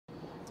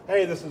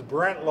Hey, this is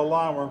Brent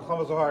Lalonde. We're in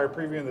Columbus, Ohio,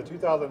 previewing the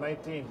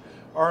 2019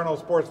 Arnold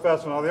Sports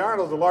Festival. Now, the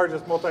Arnold is the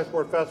largest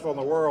multi-sport festival in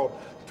the world.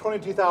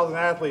 22,000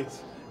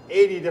 athletes,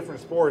 80 different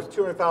sports,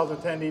 200,000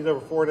 attendees over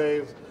 4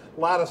 days. A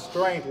lot of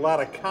strength, a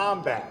lot of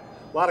combat.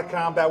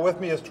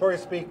 With me is Troy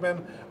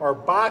Speakman, our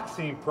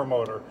boxing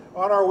promoter.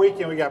 On our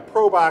weekend, we got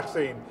pro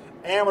boxing,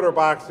 amateur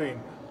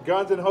boxing,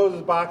 guns and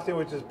hoses boxing,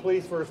 which is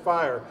police versus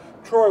fire.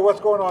 Troy,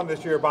 what's going on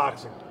this year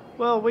boxing?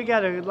 Well, we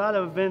got a lot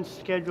of events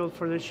scheduled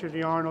for this year,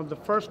 the Arnold. The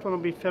first one will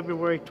be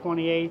February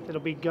 28th. It'll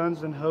be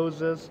guns and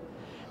hoses.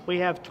 We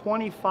have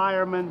 20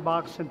 firemen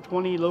boxing,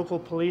 20 local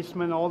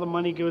policemen. All the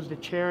money goes to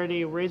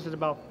charity. It raises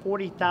about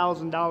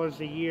 $40,000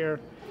 a year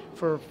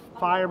for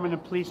firemen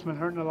and policemen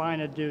hurt in the line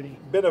of duty.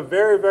 Been a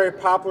very, very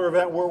popular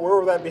event. Where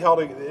will that be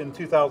held in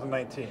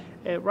 2019?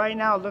 Right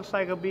now, it looks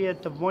like it'll be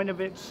at the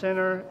Voinovich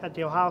Center at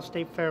the Ohio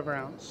State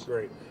Fairgrounds.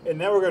 Great.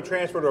 And then we're going to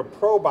transfer to a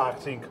pro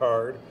boxing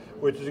card,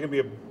 which is going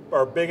to be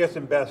our biggest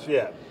and best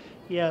yet.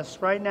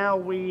 Yes, right now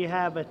we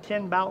have a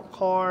 10-bout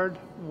card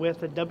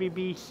with a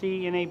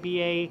WBC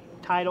NABA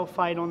title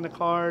fight on the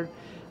card.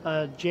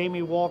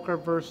 Jamie Walker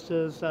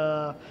versus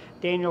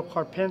Daniel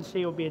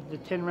Karpency will be the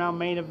 10-round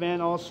main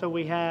event. Also,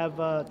 we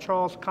have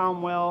Charles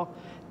Conwell,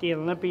 the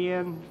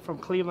Olympian from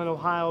Cleveland,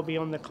 Ohio, will be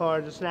on the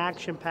card. It's an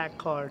action-packed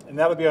card. And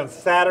that'll be on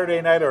Saturday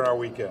night on our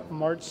weekend.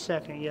 March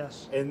 2nd,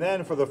 yes. And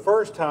then for the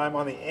first time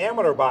on the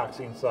amateur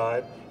boxing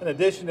side, in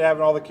addition to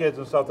having all the kids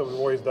and stuff that we've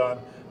always done,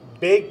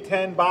 Big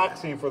Ten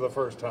boxing for the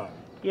first time.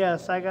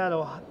 Yes, I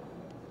got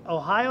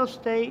Ohio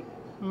State,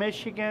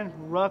 Michigan,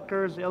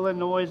 Rutgers,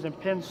 Illinois, and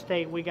Penn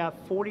State. We got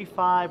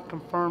 45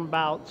 confirmed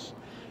bouts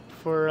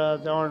for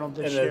the Arnold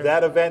this year. And is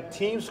that event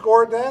team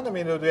scored then? I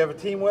mean, do we have a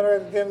team winner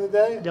at the end of the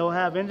day? They'll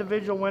have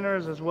individual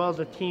winners as well as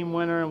a team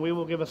winner, and we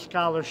will give a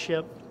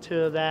scholarship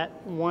to that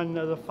one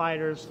of the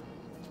fighters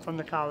from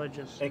the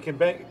colleges. And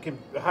can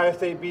Ohio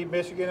State beat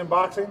Michigan in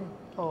boxing?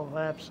 Oh,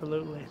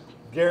 absolutely.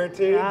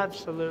 Guaranteed?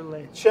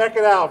 Absolutely. Check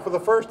it out. For the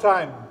first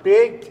time,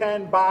 Big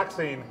Ten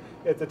boxing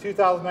at the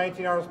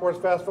 2019 Arnold Sports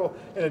Festival,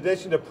 in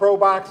addition to pro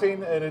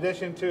boxing, in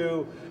addition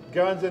to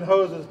guns and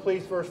hoses,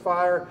 police versus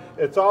fire.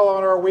 It's all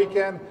on our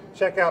weekend.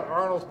 Check out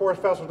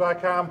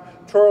arnoldsportsfestival.com.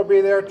 Troy will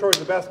be there. Troy's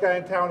the best guy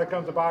in town when it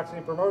comes to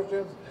boxing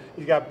promotions.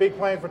 He's got big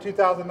plans for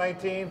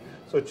 2019,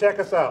 so check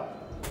us out.